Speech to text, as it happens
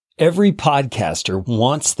Every podcaster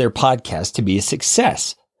wants their podcast to be a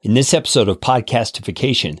success. In this episode of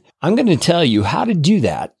Podcastification, I'm going to tell you how to do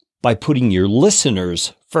that by putting your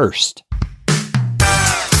listeners first.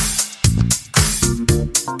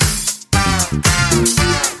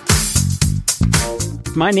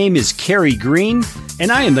 My name is Kerry Green,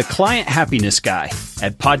 and I am the Client Happiness Guy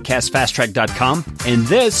at PodcastFastTrack.com, and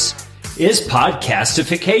this is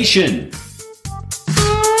Podcastification.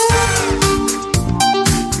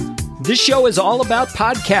 This show is all about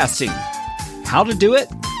podcasting. How to do it,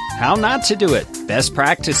 how not to do it, best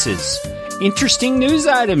practices, interesting news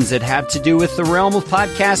items that have to do with the realm of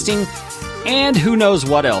podcasting, and who knows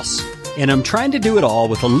what else. And I'm trying to do it all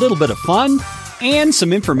with a little bit of fun and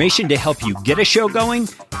some information to help you get a show going,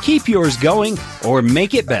 keep yours going, or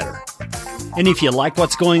make it better. And if you like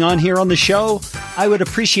what's going on here on the show, I would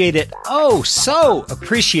appreciate it, so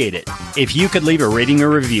appreciate it, if you could leave a rating or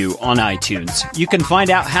review on iTunes. You can find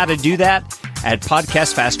out how to do that at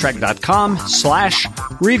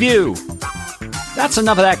podcastfasttrack.com/review. That's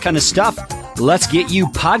enough of that kind of stuff. Let's get you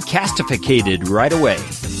podcastificated right away.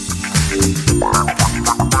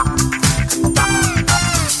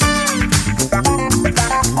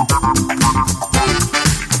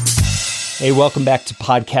 Hey, welcome back to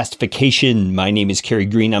Podcastification. My name is Kerry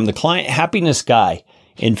Green. I'm the Client Happiness Guy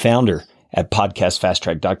and founder at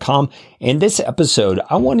PodcastFastTrack.com. And this episode,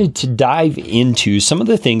 I wanted to dive into some of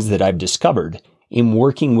the things that I've discovered in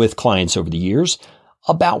working with clients over the years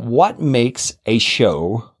about what makes a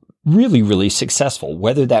show really, really successful,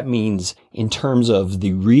 whether that means in terms of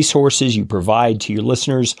the resources you provide to your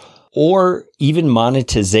listeners or even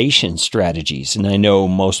monetization strategies. And I know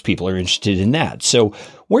most people are interested in that. So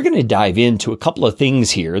we're going to dive into a couple of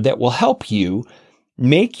things here that will help you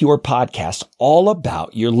make your podcast all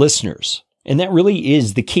about your listeners. And that really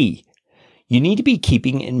is the key. You need to be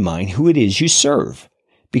keeping in mind who it is you serve,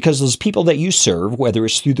 because those people that you serve, whether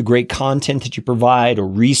it's through the great content that you provide or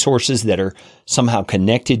resources that are somehow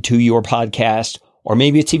connected to your podcast, or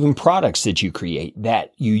maybe it's even products that you create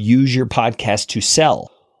that you use your podcast to sell.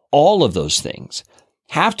 All of those things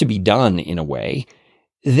have to be done in a way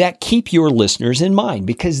that keep your listeners in mind,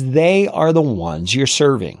 because they are the ones you're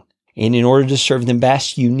serving. And in order to serve them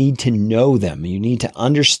best, you need to know them. You need to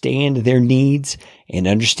understand their needs and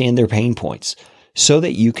understand their pain points so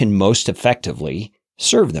that you can most effectively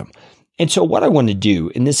serve them. And so what I want to do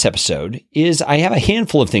in this episode is I have a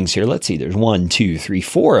handful of things here. Let's see, there's 1, 2, 3,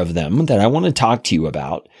 4 of them that I want to talk to you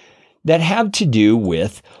about that have to do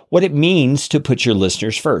with what it means to put your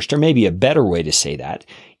listeners first. Or maybe a better way to say that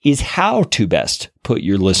is how to best put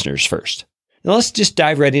your listeners first. Now let's just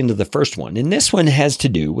dive right into the first one. And this one has to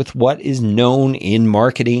do with what is known in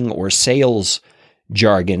marketing or sales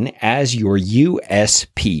jargon as your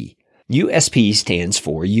USP. USP stands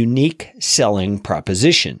for Unique Selling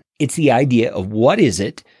Proposition. It's the idea of what is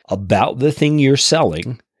it about the thing you're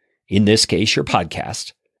selling, in this case your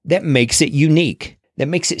podcast, that makes it unique, that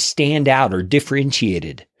makes it stand out or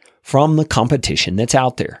differentiated from the competition that's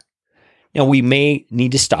out there. Now, we may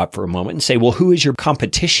need to stop for a moment and say, well, who is your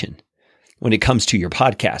competition when it comes to your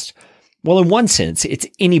podcast? Well, in one sense, it's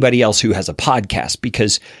anybody else who has a podcast,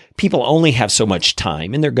 because people only have so much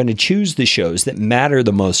time and they're going to choose the shows that matter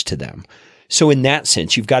the most to them. So in that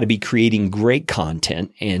sense, you've got to be creating great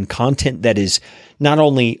content, and content that is not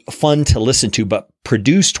only fun to listen to, but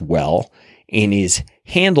produced well and is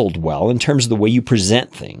handled well in terms of the way you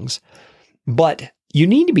present things. But you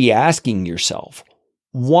need to be asking yourself,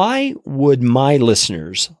 why would my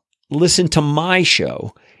listeners listen to my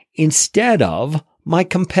show instead of my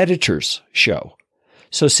competitor's show?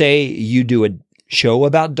 So say you do a show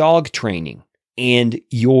about dog training and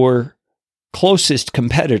your closest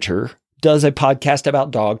competitor does a podcast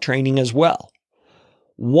about dog training as well.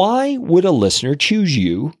 Why would a listener choose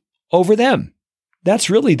you over them? That's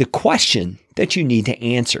really the question that you need to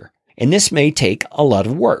answer. And this may take a lot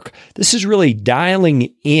of work. This is really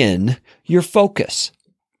dialing in your focus.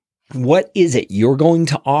 What is it you're going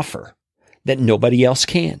to offer that nobody else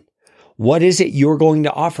can? What is it you're going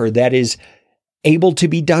to offer that is able to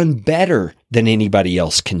be done better than anybody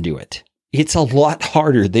else can do it? It's a lot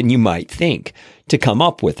harder than you might think to come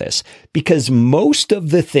up with this, because most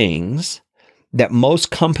of the things that most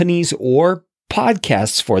companies or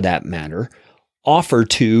podcasts, for that matter, offer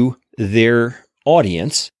to their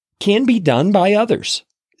audience can be done by others.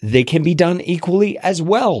 They can be done equally as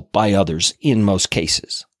well by others in most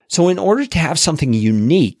cases. So in order to have something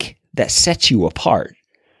unique that sets you apart,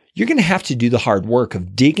 you're going to have to do the hard work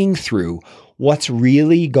of digging through what's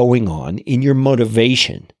really going on in your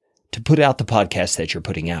motivation to put out the podcast that you're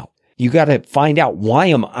putting out. You got to find out, why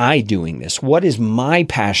am I doing this? What is my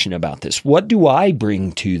passion about this? What do I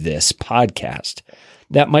bring to this podcast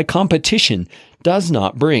that my competition does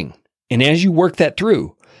not bring? And as you work that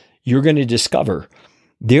through, you're going to discover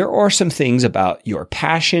there are some things about your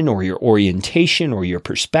passion or your orientation or your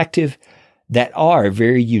perspective that are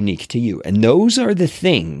very unique to you. And those are the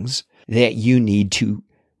things that you need to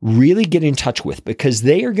really get in touch with, because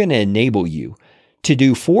they are going to enable you to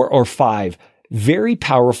do 4 or 5 very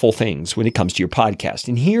powerful things when it comes to your podcast.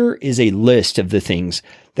 And here is a list of the things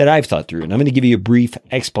that I've thought through, and I'm going to give you a brief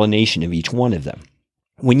explanation of each one of them.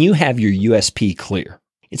 When you have your USP clear,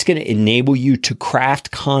 it's going to enable you to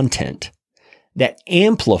craft content that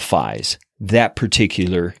amplifies that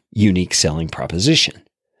particular unique selling proposition.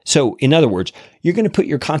 So in other words, you're going to put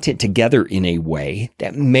your content together in a way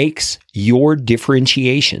that makes your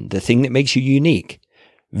differentiation, the thing that makes you unique,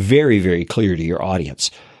 very, very clear to your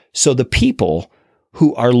audience. So the people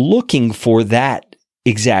who are looking for that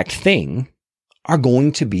exact thing are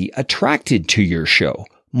going to be attracted to your show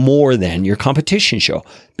more than your competition show,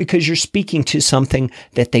 because you're speaking to something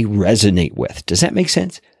that they resonate with. Does that make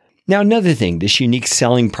sense? Now, another thing this unique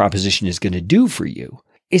selling proposition is going to do for you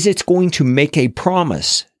is it's going to make a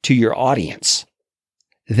promise to your audience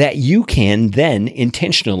that you can then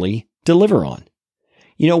intentionally deliver on.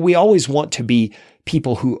 You know, we always want to be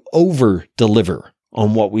people who over-deliver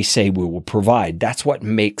on what we say we will provide. That's what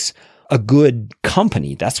makes a good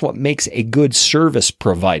company. That's what makes a good service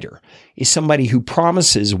provider, is somebody who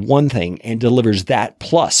promises one thing and delivers that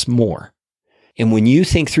plus more. And when you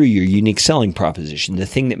think through your unique selling proposition, the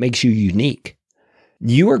thing that makes you unique,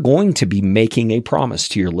 you are going to be making a promise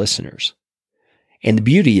to your listeners. And the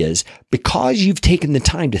beauty is, because you've taken the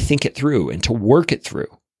time to think it through and to work it through,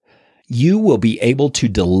 you will be able to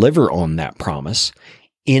deliver on that promise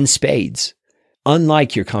in spades,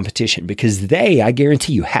 unlike your competition, because they, I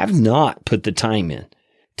guarantee you, have not put the time in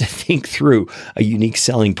to think through a unique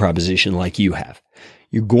selling proposition like you have.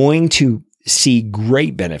 You're going to see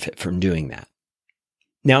great benefit from doing that.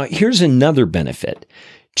 Now, here's another benefit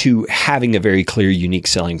to having a very clear, unique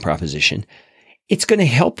selling proposition. It's going to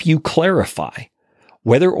help you clarify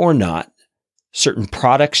whether or not certain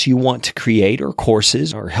products you want to create or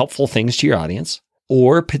courses or helpful things to your audience,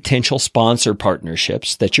 or potential sponsor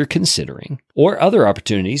partnerships that you're considering, or other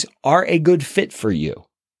opportunities are a good fit for you.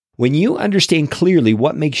 When you understand clearly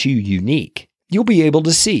what makes you unique, you'll be able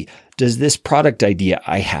to see, does this product idea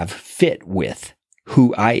I have fit with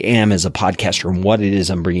who I am as a podcaster and what it is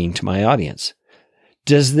I'm bringing to my audience?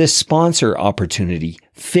 Does this sponsor opportunity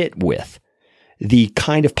fit with the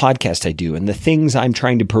kind of podcast I do and the things I'm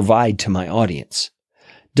trying to provide to my audience?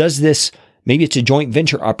 Does this, maybe it's a joint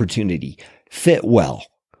venture opportunity, fit well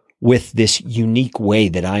with this unique way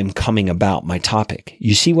that I'm coming about my topic?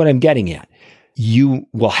 You see what I'm getting at? You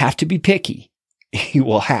will have to be picky. You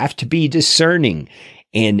will have to be discerning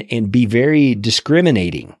and be very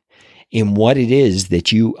discriminating in what it is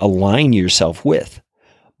that you align yourself with.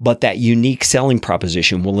 But that unique selling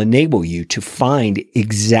proposition will enable you to find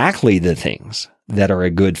exactly the things that are a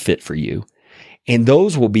good fit for you. And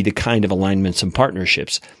those will be the kind of alignments and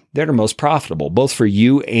partnerships that are most profitable, both for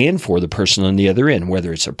you and for the person on the other end,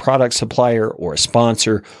 whether it's a product supplier or a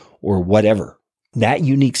sponsor or whatever. That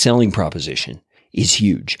unique selling proposition is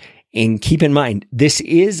huge. And keep in mind, this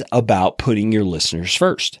is about putting your listeners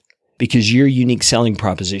first, because your unique selling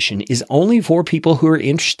proposition is only for people who are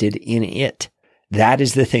interested in it. That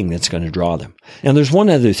is the thing that's going to draw them. Now, there's one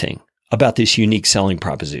other thing about this unique selling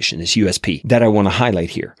proposition, this USP, that I want to highlight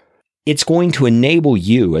here. It's going to enable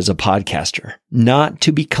you as a podcaster not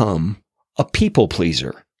to become a people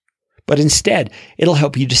pleaser, but instead it'll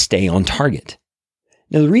help you to stay on target.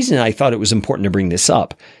 Now, the reason I thought it was important to bring this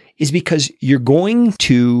up is because you're going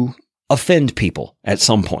to offend people at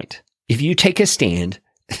some point. If you take a stand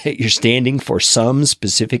that you're standing for some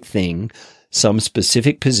specific thing, some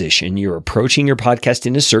specific position, you're approaching your podcast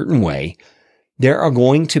in a certain way, there are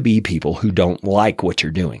going to be people who don't like what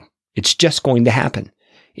you're doing. It's just going to happen.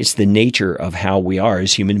 It's the nature of how we are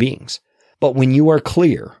as human beings. But when you are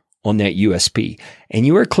clear on that USP, and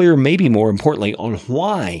you are clear, maybe more importantly, on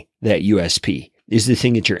why that USP is the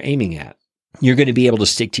thing that you're aiming at, you're going to be able to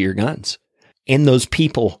stick to your guns. And those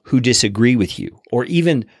people who disagree with you, or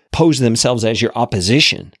even pose themselves as your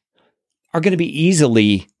opposition, are going to be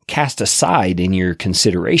easily cast aside in your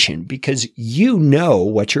consideration, because you know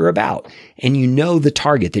what you're about and you know the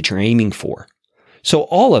target that you're aiming for. So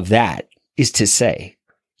all of that is to say,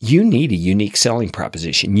 you need a unique selling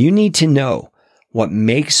proposition. You need to know what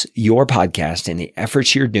makes your podcast and the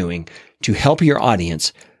efforts you're doing to help your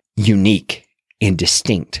audience unique and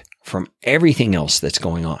distinct from everything else that's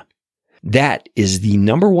going on. That is the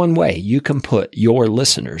number one way you can put your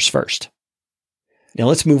listeners first. Now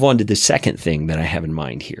let's move on to the second thing that I have in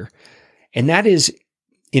mind here. And that is,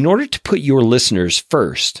 in order to put your listeners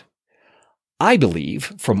first, I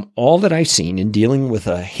believe from all that I've seen in dealing with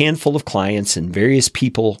a handful of clients and various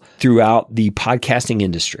people throughout the podcasting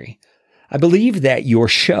industry, I believe that your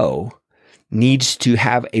show needs to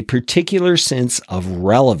have a particular sense of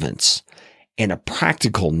relevance and a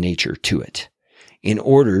practical nature to it in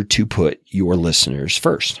order to put your listeners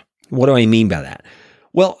first. What do I mean by that?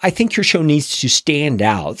 Well, I think your show needs to stand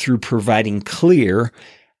out through providing clear,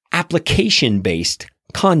 application-based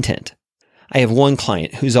content. I have one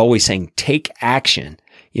client who's always saying, take action.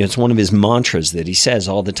 It's one of his mantras that he says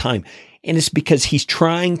all the time. And it's because he's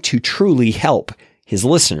trying to truly help his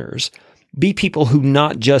listeners be people who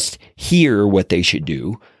not just hear what they should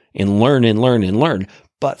do and learn,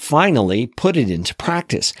 but finally put it into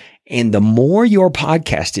practice. And the more your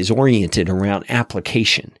podcast is oriented around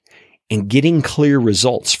application and getting clear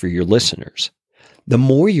results for your listeners, the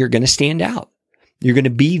more you're going to stand out. You're going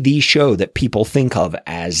to be the show that people think of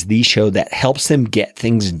as the show that helps them get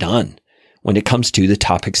things done when it comes to the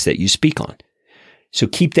topics that you speak on. So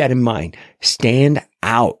keep that in mind. Stand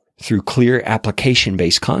out through clear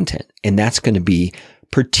application-based content. And that's going to be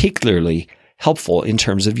particularly helpful in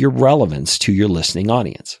terms of your relevance to your listening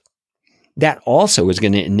audience. That also is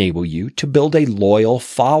going to enable you to build a loyal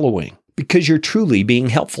following because you're truly being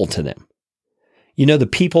helpful to them. The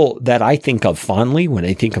people that I think of fondly when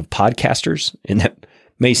I think of podcasters, and that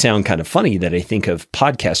may sound kind of funny that I think of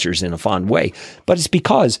podcasters in a fond way, but it's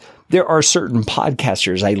because there are certain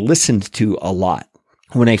podcasters I listened to a lot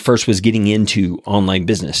when I first was getting into online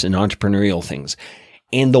business and entrepreneurial things.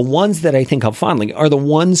 And the ones that I think of fondly are the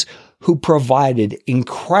ones who provided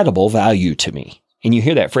incredible value to me. And you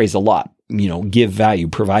hear that phrase a lot, give value,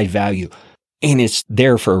 provide value. And it's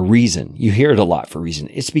there for a reason. You hear it a lot for a reason.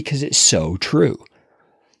 It's because it's so true.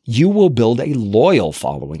 You will build a loyal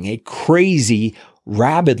following, a crazy,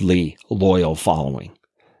 rabidly loyal following,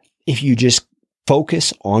 if you just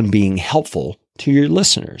focus on being helpful to your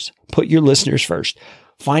listeners. Put your listeners first.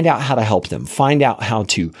 Find out how to help them. Find out how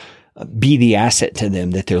to be the asset to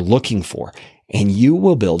them that they're looking for. And you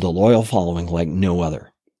will build a loyal following like no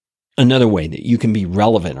other. Another way that you can be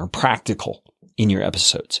relevant or practical in your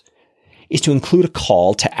episodes is to include a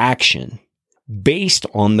call to action based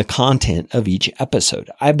on the content of each episode.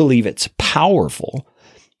 I believe it's powerful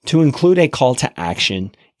to include a call to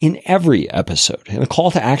action in every episode. And a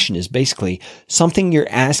call to action is basically something you're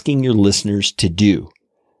asking your listeners to do.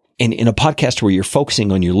 And in a podcast where you're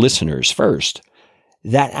focusing on your listeners first,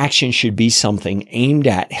 that action should be something aimed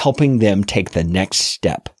at helping them take the next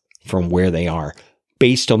step from where they are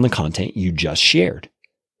based on the content you just shared.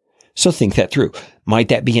 So think that through. Might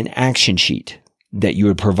that be an action sheet that you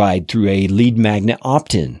would provide through a lead magnet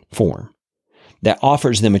opt-in form that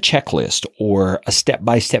offers them a checklist or a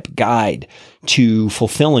step-by-step guide to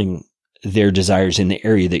fulfilling their desires in the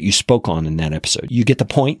area that you spoke on in that episode? You get the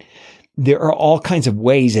point? There are all kinds of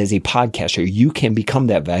ways as a podcaster you can become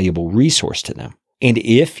that valuable resource to them. And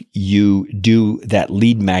if you do that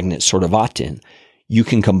lead magnet sort of opt-in, you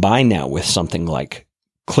can combine that with something like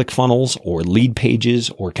ClickFunnels or Lead Pages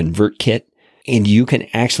or ConvertKit, and you can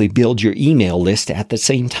actually build your email list at the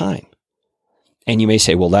same time. And you may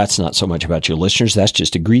say, well, that's not so much about your listeners. That's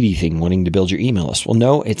just a greedy thing, wanting to build your email list. Well,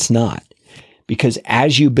 no, it's not. Because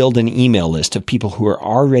as you build an email list of people who are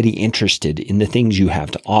already interested in the things you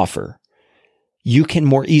have to offer, you can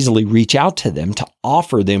more easily reach out to them to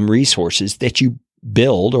offer them resources that you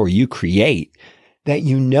build or you create that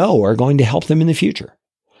you know are going to help them in the future.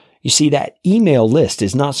 You see, that email list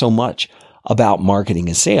is not so much about marketing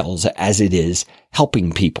and sales as it is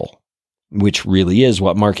helping people, which really is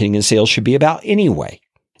what marketing and sales should be about anyway.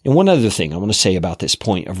 And one other thing I want to say about this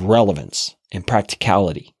point of relevance and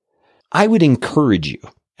practicality, I would encourage you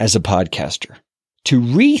as a podcaster to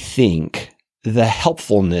rethink the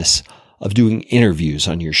helpfulness of doing interviews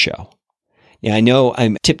on your show. Now, I know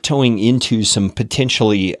I'm tiptoeing into some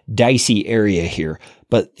potentially dicey area here,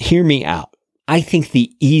 but hear me out. I think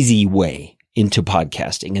the easy way into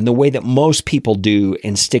podcasting and the way that most people do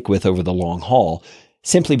and stick with over the long haul,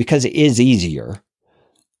 simply because it is easier,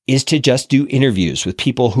 is to just do interviews with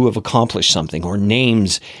people who have accomplished something or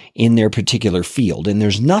names in their particular field. And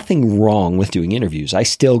there's nothing wrong with doing interviews. I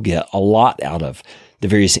still get a lot out of the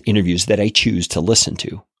various interviews that I choose to listen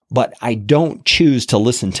to. But I don't choose to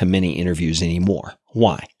listen to many interviews anymore.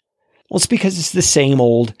 Why? Well, it's because it's the same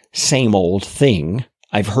old thing.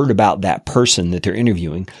 I've heard about that person that they're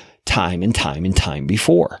interviewing time and time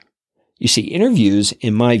before. You see, interviews,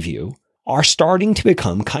 in my view, are starting to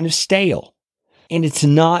become kind of stale. And it's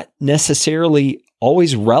not necessarily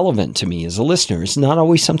always relevant to me as a listener. It's not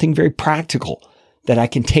always something very practical that I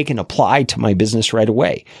can take and apply to my business right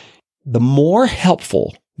away. The more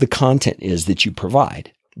helpful the content is that you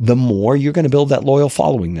provide, the more you're going to build that loyal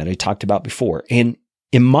following that I talked about before. And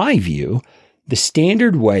in my view, the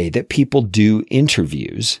standard way that people do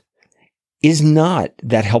interviews is not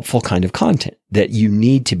that helpful kind of content that you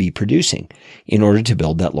need to be producing in order to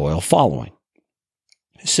build that loyal following.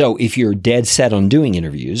 So if you're dead set on doing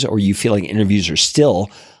interviews, or you feel like interviews are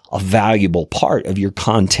still a valuable part of your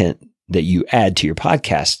content that you add to your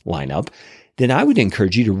podcast lineup, then I would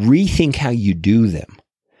encourage you to rethink how you do them.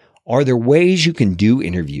 Are there ways you can do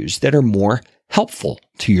interviews that are more helpful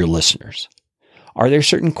to your listeners? Are there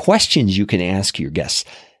certain questions you can ask your guests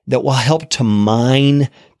that will help to mine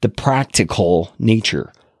the practical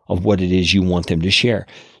nature of what it is you want them to share,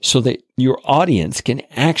 so that your audience can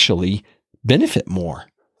actually benefit more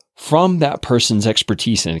from that person's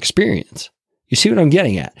expertise and experience? You see what I'm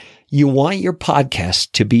getting at? You want your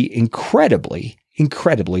podcast to be incredibly,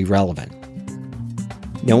 incredibly relevant.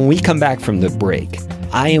 Now, when we come back from the break,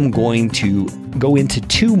 I am going to go into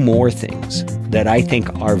two more things that I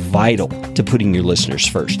think are vital to putting your listeners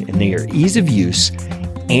first, and they are ease of use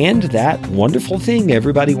and that wonderful thing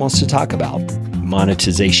everybody wants to talk about,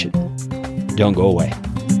 monetization. Don't go away.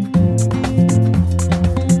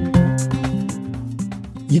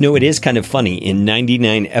 You know, it is kind of funny in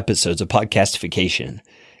 99 episodes of Podcastification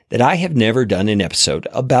that I have never done an episode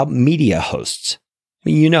about media hosts. I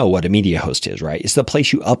mean, you know what a media host is, right? It's the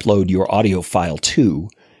place you upload your audio file to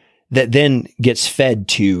that then gets fed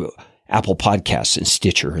to Apple Podcasts and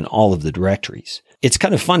Stitcher and all of the directories. It's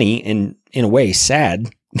kind of funny and in a way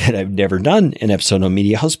sad that I've never done an episode on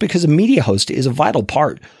media host, because a media host is a vital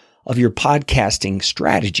part of your podcasting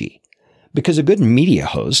strategy. Because a good media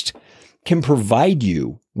host can provide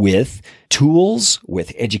you with tools,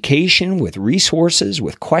 with education, with resources,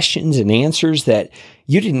 with questions and answers that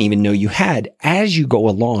you didn't even know you had as you go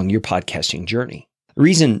along your podcasting journey. The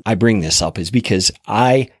reason I bring this up is because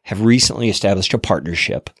I have recently established a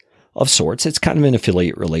partnership of sorts. It's kind of an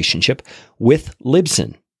affiliate relationship with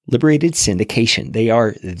Libsyn, Liberated Syndication. They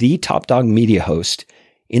are the top dog media host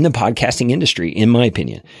in the podcasting industry, in my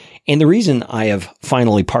opinion. And the reason I have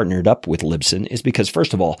finally partnered up with Libsyn is because,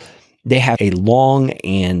 first of all, they have a long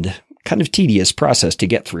and kind of tedious process to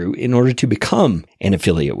get through in order to become an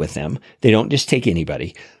affiliate with them. They don't just take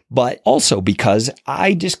anybody, but also because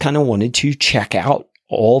I just kind of wanted to check out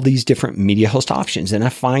all these different media host options, and I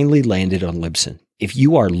finally landed on Libsyn. If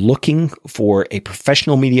you are looking for a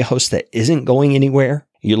professional media host that isn't going anywhere,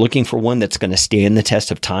 you're looking for one that's going to stand the test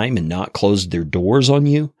of time and not close their doors on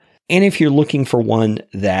you, and if you're looking for one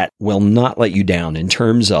that will not let you down in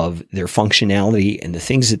terms of their functionality and the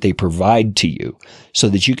things that they provide to you so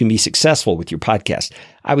that you can be successful with your podcast,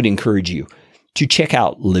 I would encourage you to check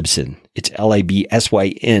out Libsyn. It's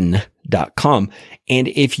LIBSYN.com. And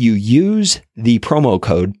if you use the promo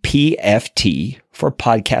code PFT for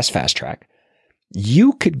Podcast Fast Track,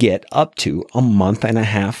 you could get up to a month and a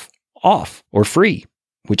half off or free,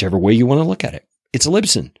 whichever way you want to look at it. It's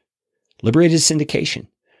Libsyn, Liberated Syndication.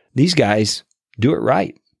 These guys do it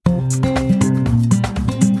right.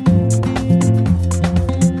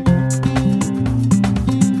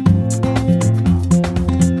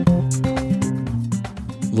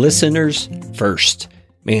 Listeners first.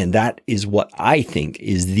 Man, that is what I think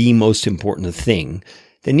is the most important thing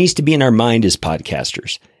that needs to be in our mind as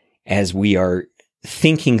podcasters as we are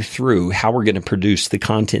thinking through how we're going to produce the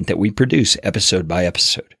content that we produce episode by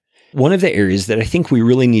episode. One of the areas that I think we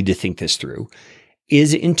really need to think this through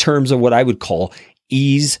is in terms of what I would call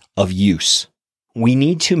ease of use. We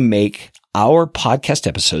need to make our podcast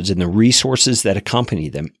episodes and the resources that accompany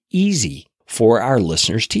them easy for our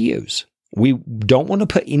listeners to use. We don't want to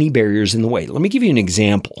put any barriers in the way. Let me give you an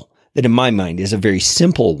example that in my mind is a very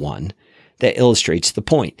simple one that illustrates the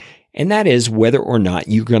point. And that is whether or not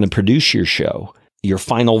you're going to produce your show, your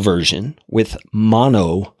final version, with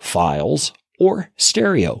mono files or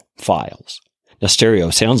stereo files. Now, stereo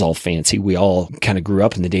sounds all fancy. We all kind of grew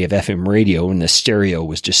up in the day of FM radio, and the stereo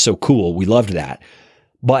was just so cool. We loved that.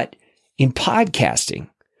 But in podcasting,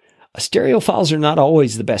 stereo files are not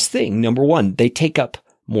always the best thing. Number one, they take up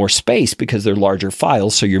more space because they're larger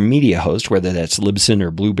files. So your media host, whether that's Libsyn or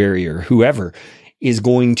Blueberry or whoever, is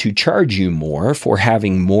going to charge you more for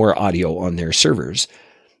having more audio on their servers.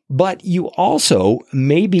 But you also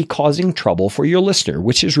may be causing trouble for your listener,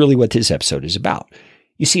 which is really what this episode is about.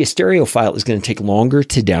 You see, a stereo file is going to take longer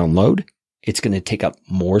to download. It's going to take up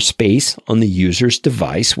more space on the user's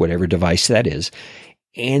device, whatever device that is.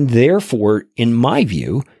 And therefore, in my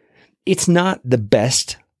view, it's not the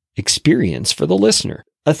best experience for the listener.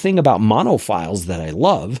 A thing about mono files that I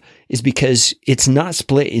love is because it's not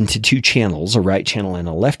split into two channels, a right channel and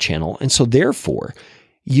a left channel. And so therefore,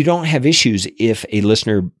 you don't have issues if a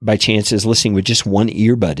listener by chance is listening with just one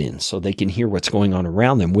earbud in so they can hear what's going on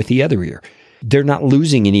around them with the other ear. They're not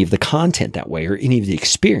losing any of the content that way or any of the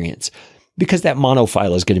experience because that mono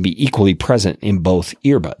file is going to be equally present in both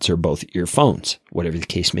earbuds or both earphones, whatever the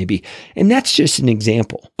case may be. And that's just an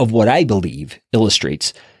example of what I believe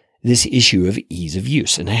illustrates this issue of ease of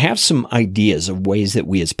use. And I have some ideas of ways that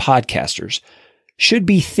we as podcasters should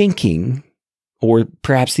be thinking, or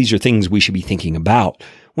perhaps these are things we should be thinking about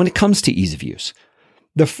when it comes to ease of use.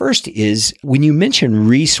 The first is when you mention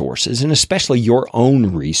resources, and especially your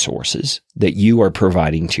own resources that you are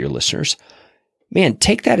providing to your listeners, man,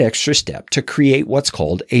 take that extra step to create what's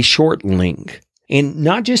called a short link. And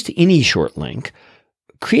not just any short link,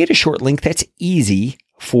 create a short link that's easy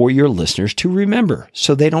for your listeners to remember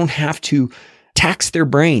so they don't have to tax their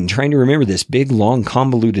brain trying to remember this big, long,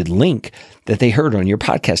 convoluted link that they heard on your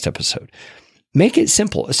podcast episode. Make it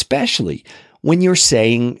simple, especially when you're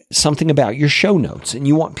saying something about your show notes and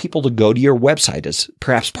you want people to go to your website as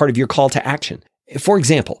perhaps part of your call to action. For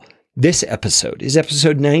example, this episode is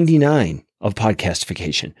episode 99 of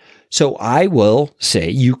Podcastification. So I will say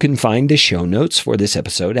you can find the show notes for this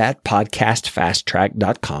episode at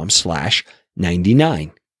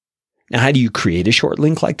podcastfasttrack.com/99. Now, how do you create a short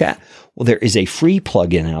link like that? Well, there is a free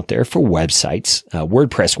plugin out there for websites,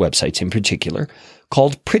 WordPress websites in particular,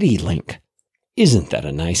 called Pretty Link. Isn't that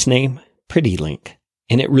a nice name? Pretty Link.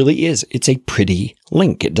 And it really is. It's a pretty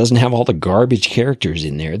link. It doesn't have all the garbage characters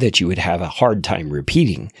in there that you would have a hard time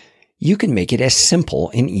repeating. You can make it as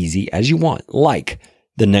simple and easy as you want, like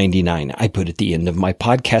the 99 I put at the end of my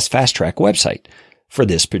Podcast Fast Track website for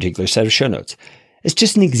this particular set of show notes. It's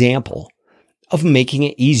just an example of making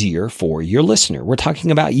it easier for your listener. We're talking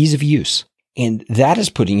about ease of use. And that is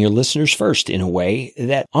putting your listeners first in a way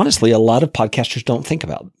that honestly, a lot of podcasters don't think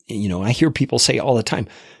about. You know, I hear people say all the time,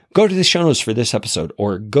 go to the show notes for this episode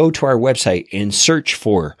or go to our website and search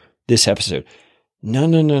for this episode.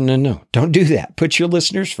 No. Don't do that. Put your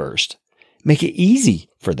listeners first. Make it easy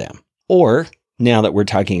for them. Or now that we're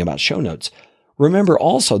talking about show notes, remember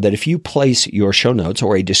also that if you place your show notes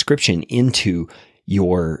or a description into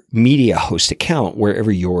your media host account,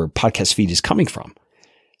 wherever your podcast feed is coming from,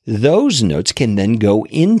 those notes can then go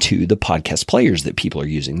into the podcast players that people are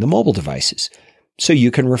using, the mobile devices. So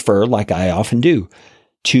you can refer, like I often do,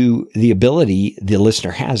 to the ability the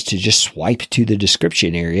listener has to just swipe to the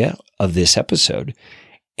description area of this episode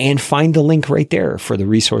and find the link right there for the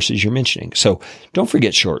resources you're mentioning. So don't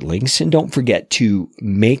forget short links and don't forget to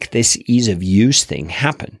make this ease of use thing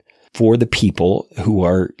happen for the people who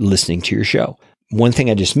are listening to your show. One thing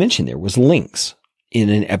I just mentioned there was links in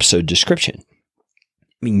an episode description.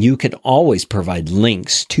 I mean, you can always provide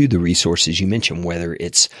links to the resources you mentioned, whether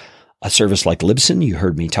it's a service like Libsyn, you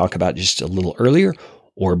heard me talk about just a little earlier,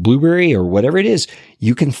 or Blueberry or whatever it is.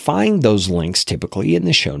 You can find those links typically in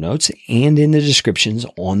the show notes and in the descriptions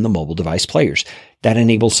on the mobile device players. That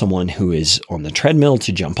enables someone who is on the treadmill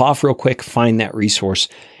to jump off real quick, find that resource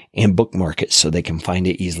and bookmark it so they can find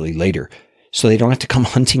it easily later. So they don't have to come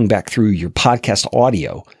hunting back through your podcast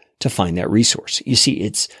audio to find that resource. You see,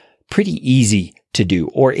 it's pretty easy to do.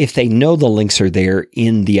 Or if they know the links are there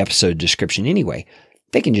in the episode description anyway,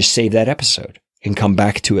 they can just save that episode and come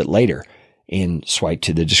back to it later and swipe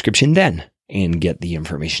to the description then and get the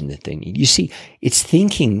information that they need. You see, it's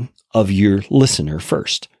thinking of your listener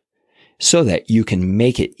first so that you can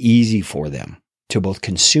make it easy for them to both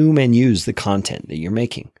consume and use the content that you're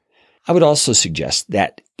making. I would also suggest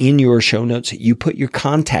that in your show notes, you put your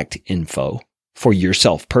contact info for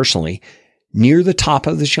yourself personally near the top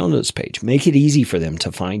of the show notes page. Make it easy for them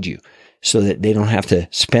to find you so that they don't have to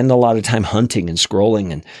spend a lot of time hunting and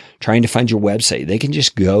scrolling and trying to find your website. They can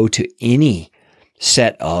just go to any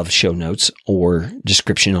set of show notes or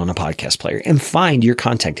description on a podcast player and find your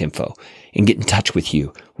contact info and get in touch with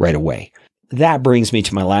you right away. That brings me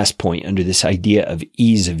to my last point under this idea of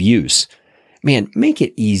ease of use. Man, make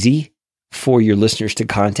it easy for your listeners to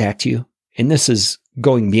contact you. And this is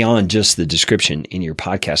going beyond just the description in your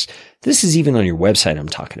podcast. This is even on your website I'm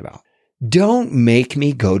talking about. Don't make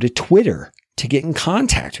me go to Twitter to get in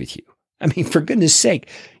contact with you. I mean, for goodness sake,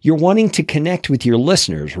 you're wanting to connect with your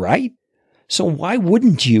listeners, right? So why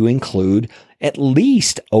wouldn't you include at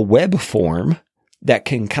least a web form that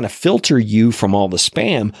can kind of filter you from all the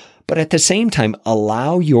spam, but at the same time,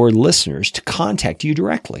 allow your listeners to contact you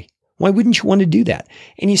directly? Why wouldn't you want to do that?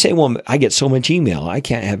 And you say, well, I get so much email. I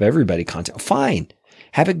can't have everybody contact. Fine.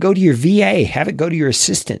 Have it go to your VA. Have it go to your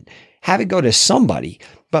assistant. Have it go to somebody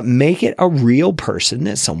but make it a real person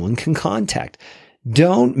that someone can contact.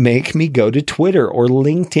 Don't make me go to Twitter or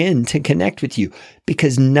LinkedIn to connect with you,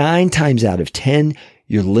 because 9 times out of 10,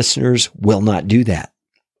 your listeners will not do that.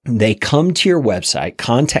 They come to your website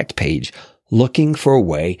contact page looking for a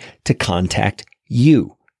way to contact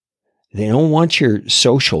you. They don't want your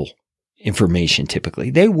social information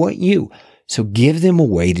typically. They want you. So give them a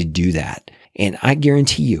way to do that. And I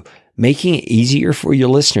guarantee you, making it easier for your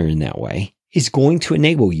listener in that way is going to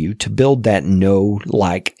enable you to build that know,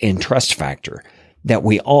 like, and trust factor that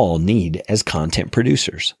we all need as content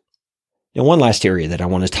producers. Now, one last area that I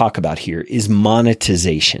want to talk about here is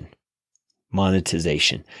monetization.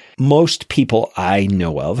 Monetization. Most people I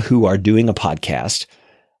know of who are doing a podcast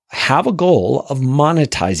have a goal of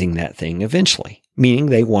monetizing that thing eventually, meaning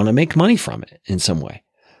they want to make money from it in some way.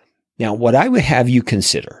 Now, what I would have you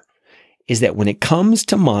consider is that when it comes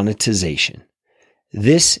to monetization,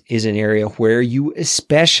 this is an area where you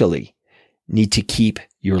especially need to keep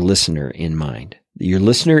your listener in mind. Your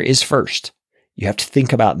listener is first. You have to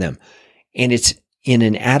think about them. And it's in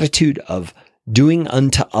an attitude of doing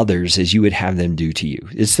unto others as you would have them do to you.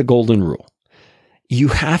 It's the golden rule. You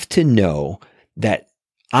have to know that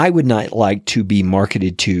I would not like to be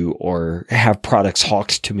marketed to or have products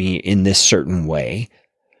hawked to me in this certain way.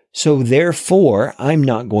 So therefore, I'm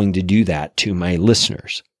not going to do that to my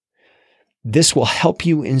listeners. This will help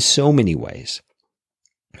you in so many ways.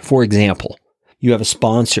 For example, you have a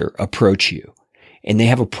sponsor approach you and they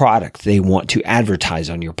have a product they want to advertise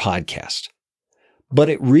on your podcast, but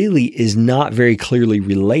it really is not very clearly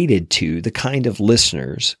related to the kind of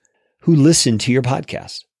listeners who listen to your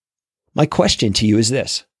podcast. My question to you is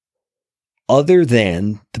this: other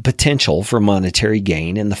than the potential for monetary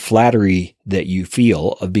gain and the flattery that you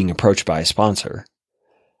feel of being approached by a sponsor,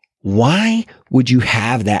 why would you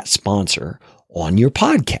have that sponsor on your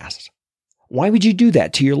podcast? Why would you do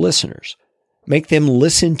that to your listeners? Make them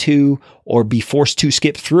listen to or be forced to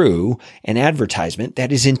skip through an advertisement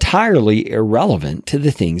that is entirely irrelevant to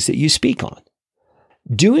the things that you speak on.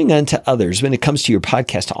 Doing unto others when it comes to your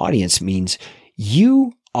podcast audience means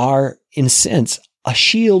you are, in a sense, a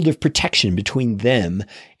shield of protection between them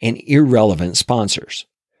and irrelevant sponsors.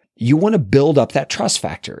 You want to build up that trust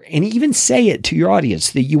factor and even say it to your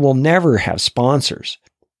audience that you will never have sponsors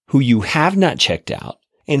who you have not checked out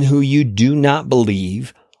and who you do not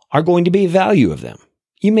believe are going to be a value of them.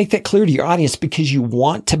 You make that clear to your audience because you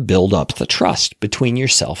want to build up the trust between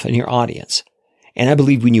yourself and your audience. And I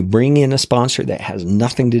believe when you bring in a sponsor that has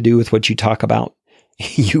nothing to do with what you talk about,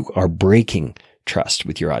 you are breaking trust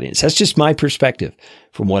with your audience. That's just my perspective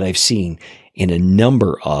from what I've seen in a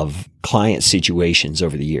number of client situations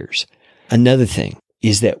over the years. Another thing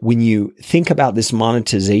is that when you think about this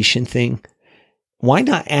monetization thing, why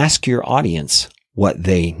not ask your audience what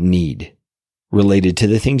they need related to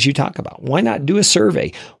the things you talk about? Why not do a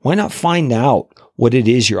survey? Why not find out what it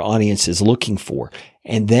is your audience is looking for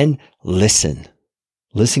and then listen?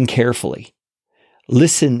 Listen carefully.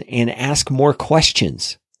 Listen and ask more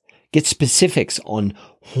questions. Get specifics on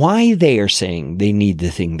why they are saying they need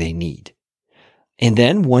the thing they need. And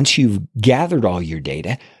then once you've gathered all your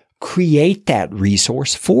data, create that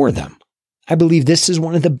resource for them. I believe this is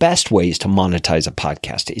one of the best ways to monetize a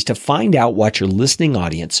podcast, is to find out what your listening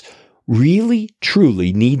audience really,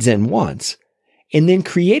 truly needs and wants, and then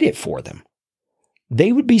create it for them.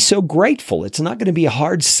 They would be so grateful. It's not going to be a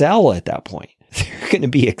hard sell at that point. They're going to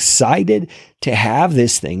be excited to have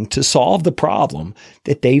this thing to solve the problem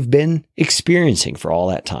that they've been experiencing for all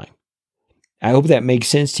that time. I hope that makes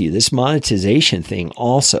sense to you. This monetization thing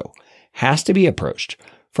also has to be approached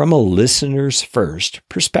from a listeners first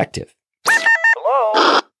perspective.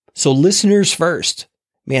 Hello? So listeners first.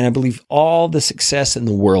 Man, I believe all the success in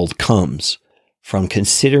the world comes from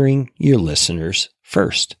considering your listeners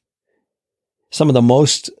first. Some of the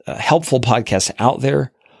most helpful podcasts out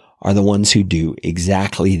there are the ones who do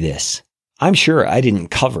exactly this. I'm sure I didn't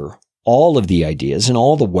cover all of the ideas and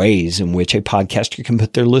all the ways in which a podcaster can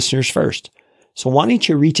put their listeners first. So why don't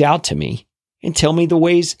you reach out to me and tell me the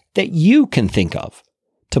ways that you can think of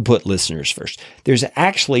to put listeners first? There's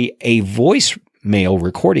actually a voicemail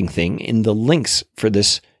recording thing in the links for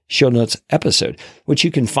this show notes episode, which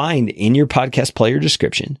you can find in your podcast player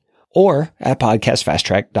description or at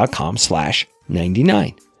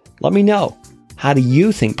podcastfasttrack.com/99. Let me know. How do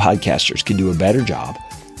you think podcasters can do a better job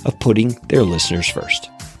of putting their listeners first?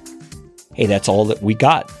 Hey, that's all that we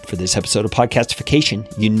got for this episode of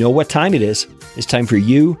Podcastification. You know what time it is. It's time for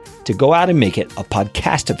you to go out and make it a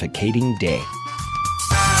podcastificating day.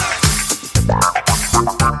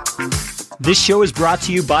 This show is brought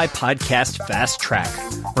to you by Podcast Fast Track,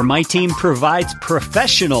 where my team provides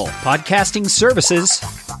professional podcasting services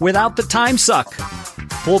without the time suck.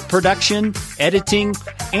 Full production, editing,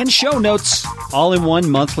 and show notes all in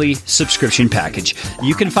one monthly subscription package.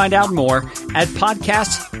 You can find out more at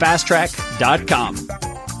podcastfasttrack.com.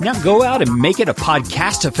 Now go out and make it a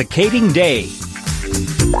podcastificating day.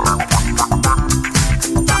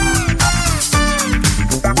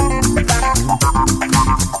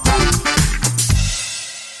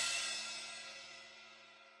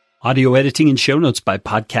 Audio editing and show notes by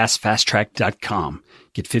podcastfasttrack.com.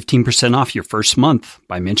 Get 15% off your first month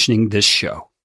by mentioning this show.